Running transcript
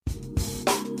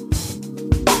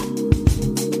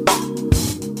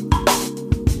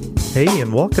Hey,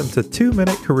 and welcome to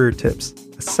 2-Minute Career Tips,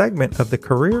 a segment of the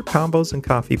Career Combos and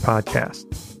Coffee podcast.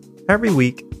 Every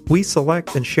week, we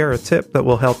select and share a tip that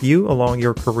will help you along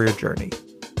your career journey.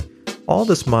 All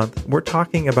this month, we're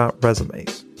talking about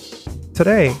resumes.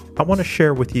 Today, I want to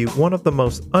share with you one of the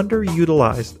most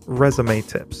underutilized resume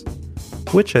tips,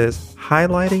 which is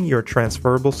highlighting your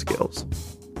transferable skills.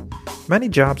 Many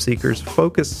job seekers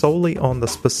focus solely on the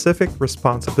specific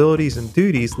responsibilities and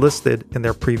duties listed in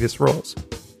their previous roles.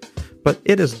 But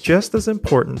it is just as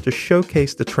important to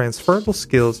showcase the transferable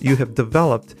skills you have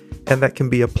developed and that can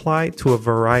be applied to a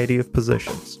variety of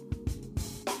positions.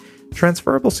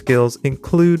 Transferable skills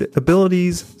include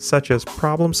abilities such as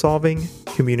problem solving,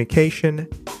 communication,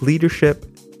 leadership,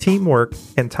 teamwork,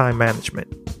 and time management.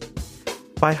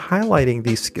 By highlighting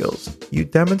these skills, you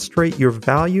demonstrate your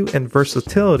value and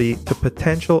versatility to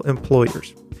potential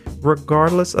employers,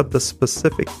 regardless of the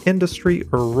specific industry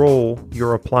or role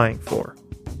you're applying for.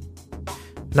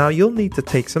 Now, you'll need to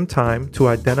take some time to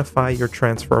identify your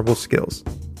transferable skills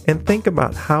and think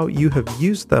about how you have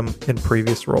used them in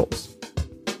previous roles.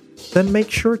 Then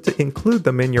make sure to include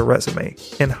them in your resume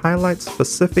and highlight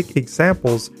specific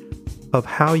examples of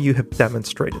how you have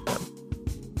demonstrated them.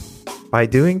 By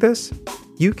doing this,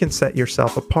 you can set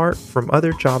yourself apart from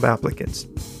other job applicants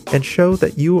and show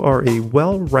that you are a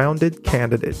well-rounded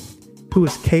candidate who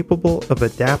is capable of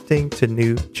adapting to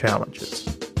new challenges.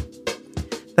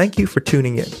 Thank you for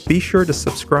tuning in. Be sure to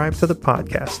subscribe to the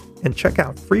podcast and check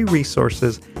out free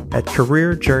resources at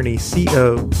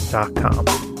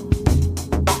careerjourneyco.com.